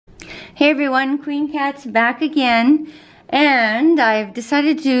Hey everyone, Queen Cat's back again, and I've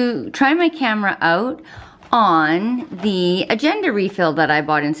decided to try my camera out on the agenda refill that I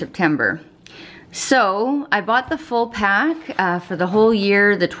bought in September. So I bought the full pack for the whole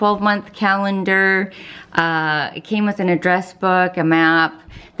year, the 12-month calendar. It came with an address book, a map.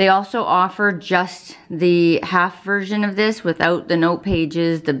 They also offer just the half version of this without the note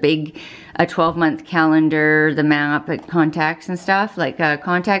pages, the big 12-month calendar, the map, contacts and stuff, like a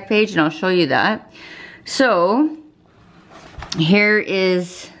contact page, and I'll show you that. So here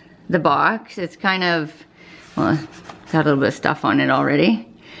is the box. It's kind of, well, got a little bit of stuff on it already.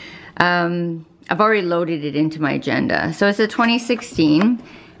 I've already loaded it into my agenda. So it's a 2016,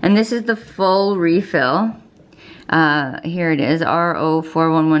 and this is the full refill. Here it is,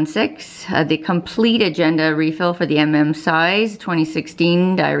 RO4116, the complete agenda refill for the MM size,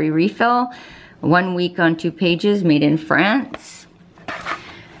 2016 diary refill, 1 week on 2 pages, made in France.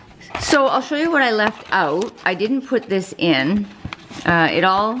 So I'll show you what I left out. I didn't put this in. It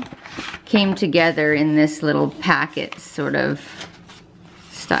all came together in this little packet sort of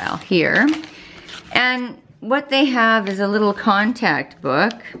style here. And what they have is a little contact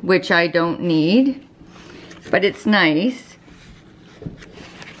book, which I don't need, but it's nice.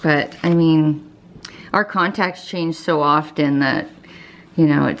 But I mean, our contacts change so often that, you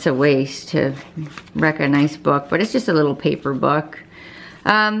know, it's a waste to wreck a nice book, but it's just a little paper book.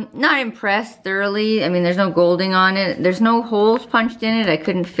 Not impressed thoroughly. I mean, there's no golding on it. There's no holes punched in it. I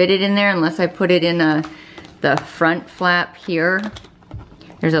couldn't fit it in there unless I put it in the front flap here.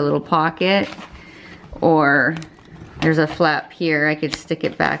 There's a little pocket. Or there's a flap here, I could stick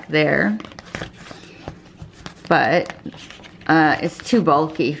it back there. But it's too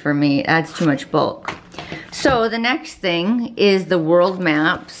bulky for me, it adds too much bulk. So the next thing is the world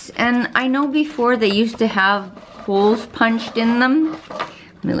maps. And I know before they used to have holes punched in them.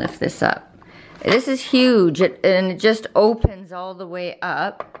 Let me lift this up. This is huge, and it just opens all the way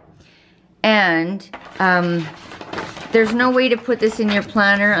up. And there's no way to put this in your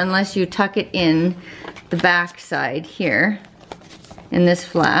planner unless you tuck it in the back side here in this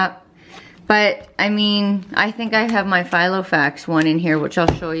flap. But I mean, I think I have my Filofax one in here, which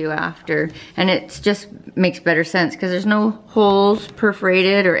I'll show you after, and it just makes better sense because there's no holes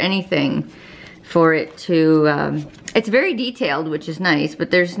perforated or anything for it to it's very detailed, which is nice, but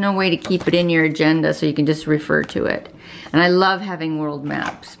there's no way to keep it in your agenda, so you can just refer to it. And I love having world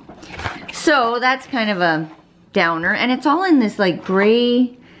maps. So that's kind of a downer, and it's all in this like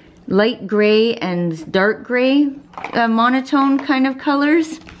gray, light gray and dark gray monotone kind of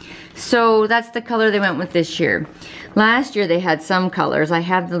colors. So that's the color they went with this year. Last year they had some colors. I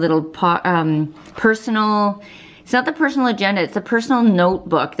have the little personal, it's not the personal agenda, it's the personal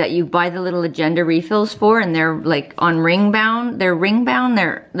notebook that you buy the little agenda refills for, and they're like on ring bound. They're ring bound,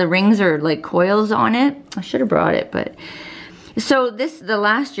 the rings are like coils on it. I should have brought it, but. So the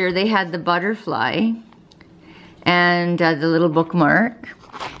last year they had the butterfly and the little bookmark.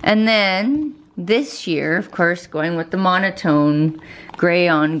 And then this year, of course, going with the monotone gray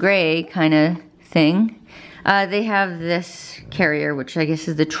on gray kind of thing, they have this carrier, which I guess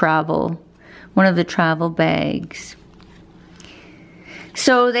is the travel, one of the travel bags.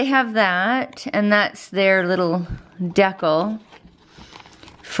 So they have that, and that's their little decal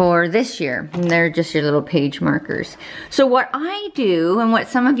for this year, and they're just your little page markers. So what I do, and what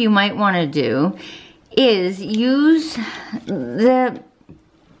some of you might want to do, is use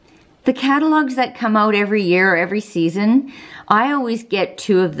the catalogs that come out every year or every season. I always get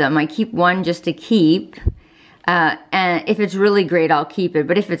 2 of them. I keep one just to keep, and if it's really great, I'll keep it,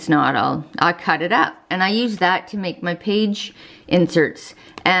 but if it's not, I'll cut it up. And I use that to make my page inserts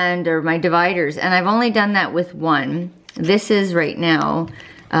or my dividers, and I've only done that with one. This is right now,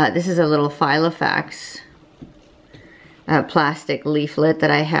 this is a little Filofax plastic leaflet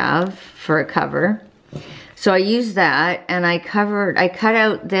that I have for a cover. So I used that, and I cut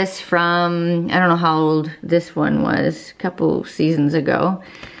out this from, I don't know how old this one was, a couple seasons ago.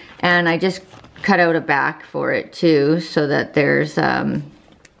 And I just cut out a back for it too, so that there's kind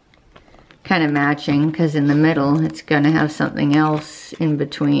of matching, because in the middle it's gonna have something else in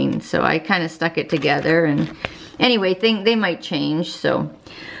between. So I kind of stuck it together, and anyway, they might change, so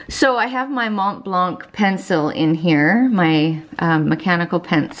I have my Mont Blanc pencil in here, my mechanical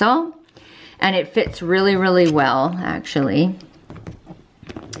pencil. And it fits really, really well, actually.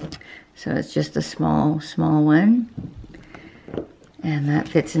 So it's just a small one. And that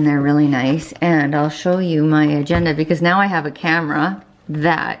fits in there really nice. And I'll show you my agenda, because now I have a camera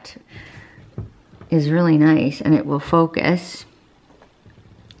that is really nice and it will focus.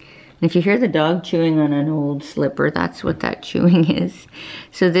 If you hear the dog chewing on an old slipper, that's what that chewing is.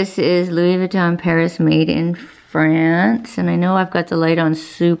 So this is Louis Vuitton Paris, made in France. And I know I've got the light on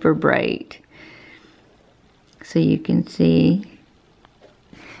super bright, so you can see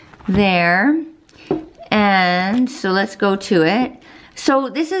there. And so let's go to it. So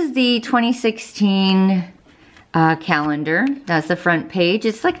this is the 2016 calendar. That's the front page.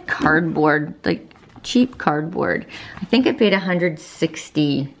 It's like cardboard, like cheap cardboard. I think I paid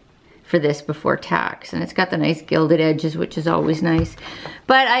 $160 for this before tax, and it's got the nice gilded edges, which is always nice.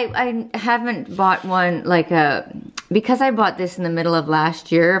 But I haven't bought one like because I bought this in the middle of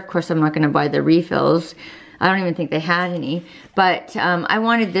last year. Of course, I'm not going to buy the refills. I don't even think they had any. But I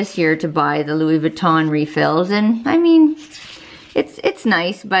wanted this year to buy the Louis Vuitton refills, and I mean, it's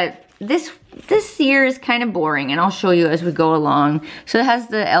nice, but this year is kind of boring, and I'll show you as we go along. So it has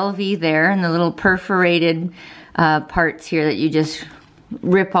the LV there and the little perforated parts here that you just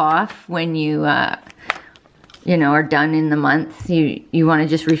rip off when you you know, are done in the month. You want to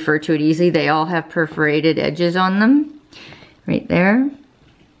just refer to it easily. They all have perforated edges on them right there.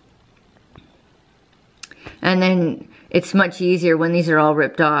 And then it's much easier when these are all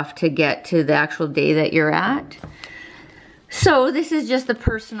ripped off to get to the actual day that you're at. So this is just the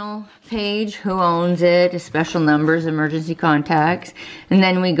personal page, who owns it, special numbers, emergency contacts. And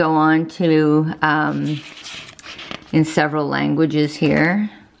then we go on to, in several languages here,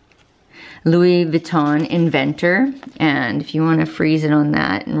 Louis Vuitton inventor. And if you want to freeze it on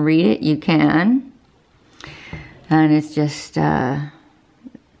that and read it, you can. And it's just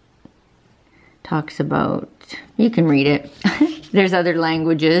talks about, you can read it. There's other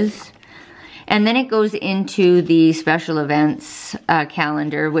languages. And then it goes into the special events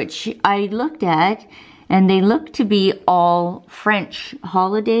calendar, which I looked at, and they look to be all French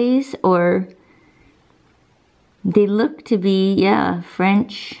holidays, or they look to be, yeah,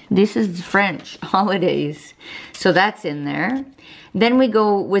 French. This is French holidays. So that's in there. Then we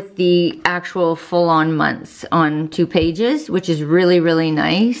go with the actual full-on months on 2 pages, which is really, really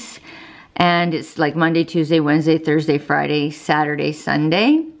nice. And it's like Monday, Tuesday, Wednesday, Thursday, Friday, Saturday,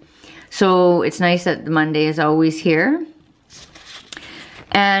 Sunday. So it's nice that the Monday is always here.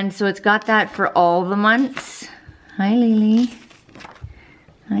 And so it's got that for all the months. Hi, Lily.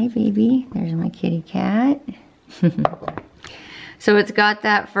 Hi, baby. There's my kitty cat. So it's got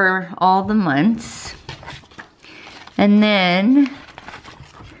that for all the months. And then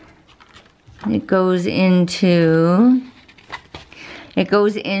it goes into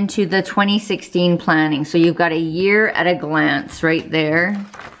the 2016 planning. So you've got a year at a glance right there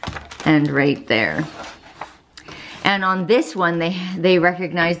and right there. And on this one, they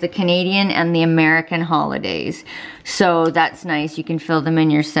recognize the Canadian and the American holidays. So that's nice. You can fill them in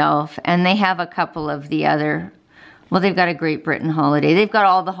yourself. And they have a couple of the other, well, they've got a Great Britain holiday. They've got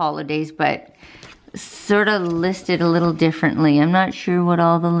all the holidays, but sort of listed a little differently. I'm not sure what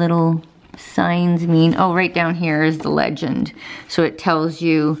all the little signs mean. Oh, right down here is the legend. So it tells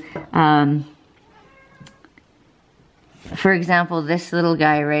you, for example, this little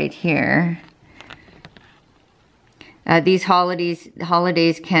guy right here. These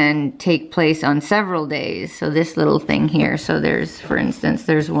holidays can take place on several days. So this little thing here. So there's, for instance,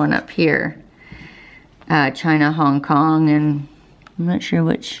 there's one up here. China, Hong Kong, and I'm not sure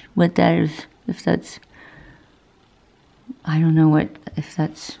what that is. If that's, I don't know what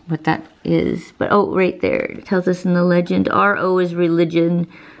that is. But oh, right there, it tells us in the legend, RO is religion,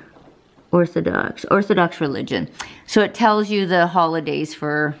 Orthodox religion. So it tells you the holidays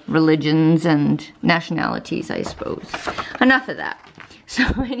for religions and nationalities, I suppose. Enough of that. So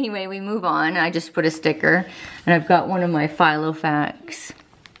anyway, we move on. I just put a sticker, and I've got one of my Filofax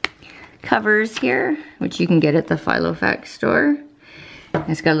covers here, which you can get at the Filofax store.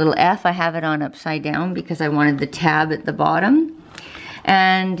 It's got a little F. I have it on upside down because I wanted the tab at the bottom.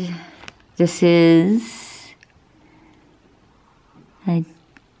 And this is, I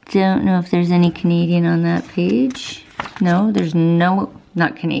don't know if there's any Canadian on that page. No, there's no,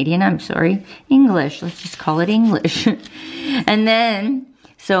 not Canadian, I'm sorry. English, let's just call it English. And then,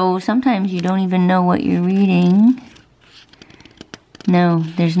 so sometimes you don't even know what you're reading. No,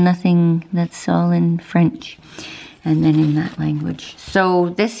 there's nothing that's all in French. And then in that language. So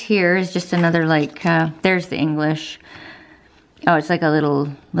this here is just another like, there's the English. Oh, it's like a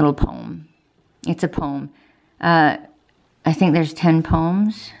little poem. It's a poem. I think there's 10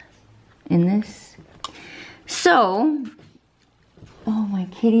 poems in this. So, oh, my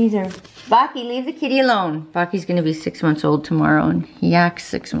kitties are, Baki, leave the kitty alone. Baki's gonna be 6 months old tomorrow, and he acts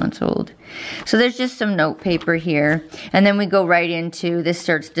 6 months old. So there's just some note paper here. And then we go right into, this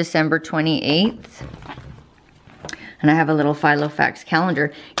starts December 28th. And I have a little Filofax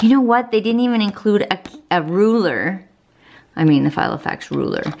calendar. You know what? They didn't even include a ruler. I mean the Filofax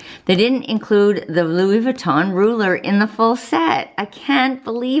ruler. They didn't include the Louis Vuitton ruler in the full set. I can't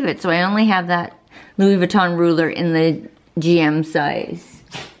believe it. So I only have that Louis Vuitton ruler in the GM size.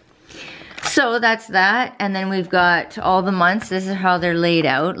 So that's that. And then we've got all the months. This is how they're laid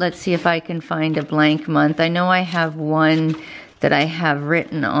out. Let's see if I can find a blank month. I know I have one that I have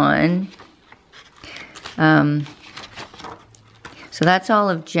written on. So that's all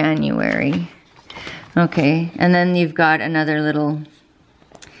of January. Okay, and then you've got another little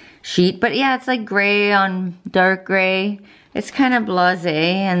sheet. But yeah, it's like gray on dark gray. It's kind of blasé,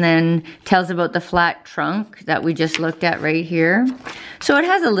 and then tells about the flat trunk that we just looked at right here. So it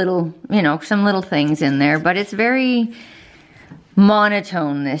has a little, you know, some little things in there, but it's very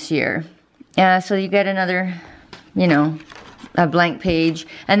monotone this year. So you get another, you know, a blank page,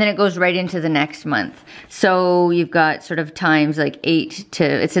 and then it goes right into the next month. So you've got sort of times like 8 to,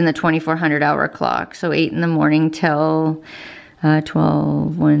 it's in the 2400 hour clock. So 8 in the morning till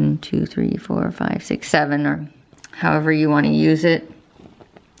 12, 1, 2, 3, 4, 5, 6, 7, or however you want to use it.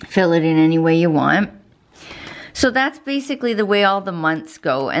 Fill it in any way you want. So that's basically the way all the months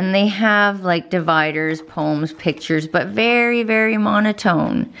go. And they have like dividers, poems, pictures, but very, very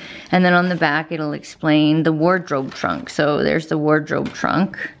monotone. And then on the back, it'll explain the wardrobe trunk. So there's the wardrobe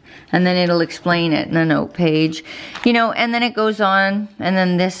trunk. And then it'll explain it in a note page. You know, and then it goes on. And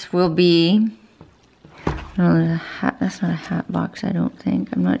then this will be, oh, that's not a hat box, I don't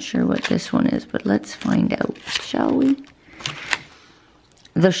think. I'm not sure what this one is, but let's find out, shall we?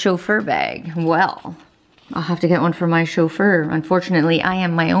 The chauffeur bag. Well, I'll have to get one for my chauffeur. Unfortunately, I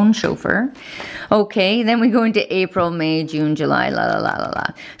am my own chauffeur. Okay, then we go into April, May, June, July, la la la la la.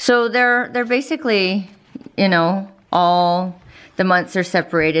 So they're basically, you know, all the months are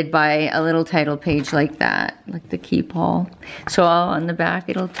separated by a little title page like that, like the keep all. So on the back,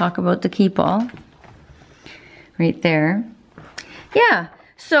 it'll talk about the keep all. Right there. Yeah,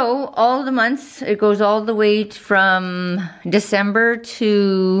 so all the months, it goes all the way from December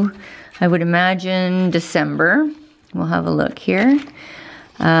to, I would imagine, December. We'll have a look here.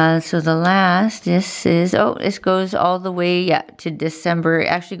 So the last, this is, oh, this goes all the way, yeah, to December. It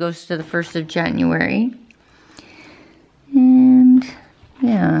actually goes to the 1st of January. And,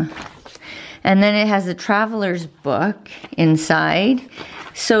 yeah. And then it has a traveler's book inside.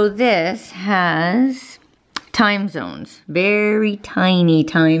 So this has time zones, very tiny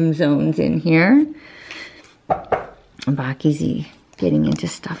time zones in here. Baki's getting into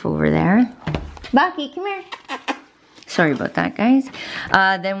stuff over there. Baki, come here. Sorry about that, guys.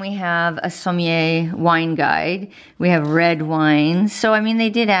 Then we have a sommelier wine guide. We have red wines. So, I mean, they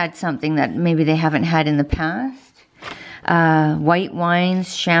did add something that maybe they haven't had in the past. White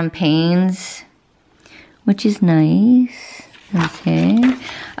wines, champagnes, which is nice. Okay.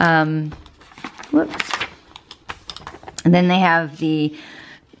 Whoops. And then they have the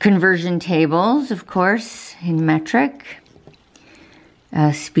conversion tables, of course, in metric.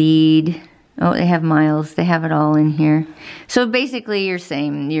 Speed. Oh, they have miles. They have it all in here. So basically, you're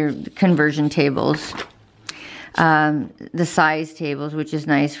saying your conversion tables. The size tables, which is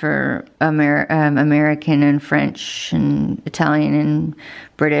nice for American and French and Italian and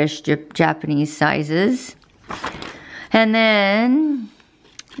British, Japanese sizes. And then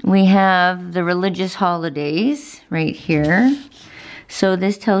we have the religious holidays right here. So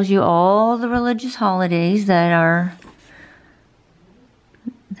this tells you all the religious holidays that are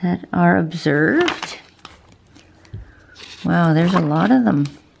observed. Wow, there's a lot of them.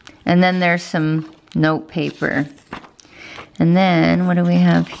 And then there's some note paper. And then what do we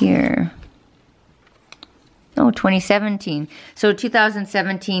have here? Oh, 2017. So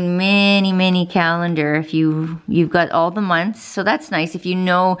 2017 mini calendar. If you've got all the months, so that's nice. If you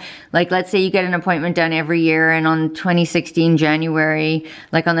know, like let's say you get an appointment done every year, and on 2016 January,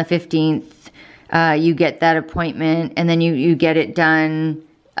 like on the 15th, you get that appointment, and then you get it done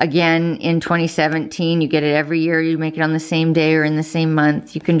again in 2017. You get it every year. You make it on the same day or in the same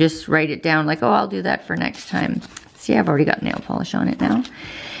month. You can just write it down like, oh, I'll do that for next time. See, I've already got nail polish on it now.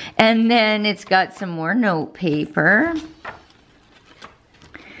 And then it's got some more note paper.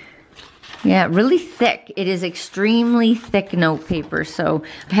 Yeah, really thick. It is extremely thick note paper. So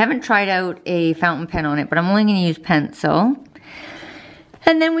I haven't tried out a fountain pen on it, but I'm only going to use pencil.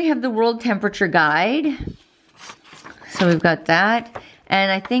 And then we have the world temperature guide. So we've got that.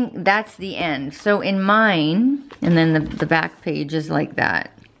 And I think that's the end. So in mine, and then the back page is like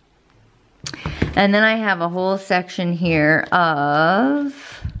that. And then I have a whole section here of,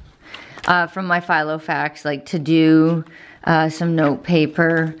 from my Filofax, like to do some note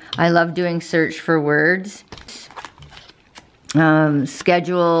paper. I love doing search for words.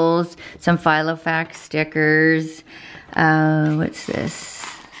 schedules, some Filofax stickers. What's this?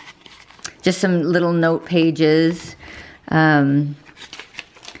 Just some little note pages. Some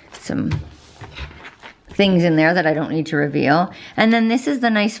things in there that I don't need to reveal. And then this is the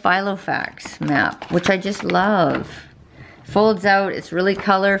nice Filofax map, which I just love. Folds out, it's really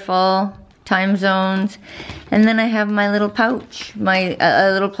colorful, time zones. And then I have my little pouch, my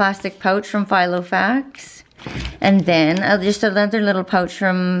little plastic pouch from Filofax. And then just another little pouch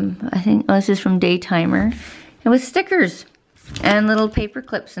from, I think, oh, this is from Daytimer. And with stickers and little paper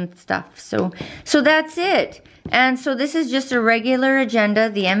clips and stuff. So that's it. And so this is just a regular agenda,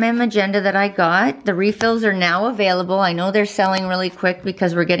 the MM Agenda that I got. The refills are now available. I know they're selling really quick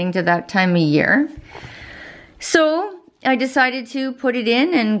because we're getting to that time of year. So I decided to put it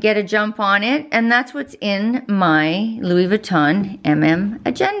in and get a jump on it. And that's what's in my Louis Vuitton MM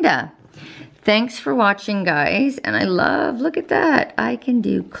Agenda. Thanks for watching, guys. And I love, look at that. I can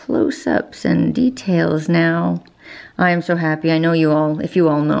do close-ups and details now. I am so happy. I know you all, if you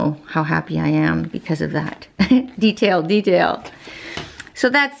all know how happy I am because of that. Detail. So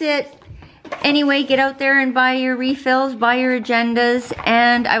that's it. Anyway, get out there and buy your refills, buy your agendas,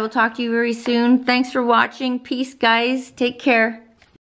 and I will talk to you very soon. Thanks for watching. Peace, guys. Take care.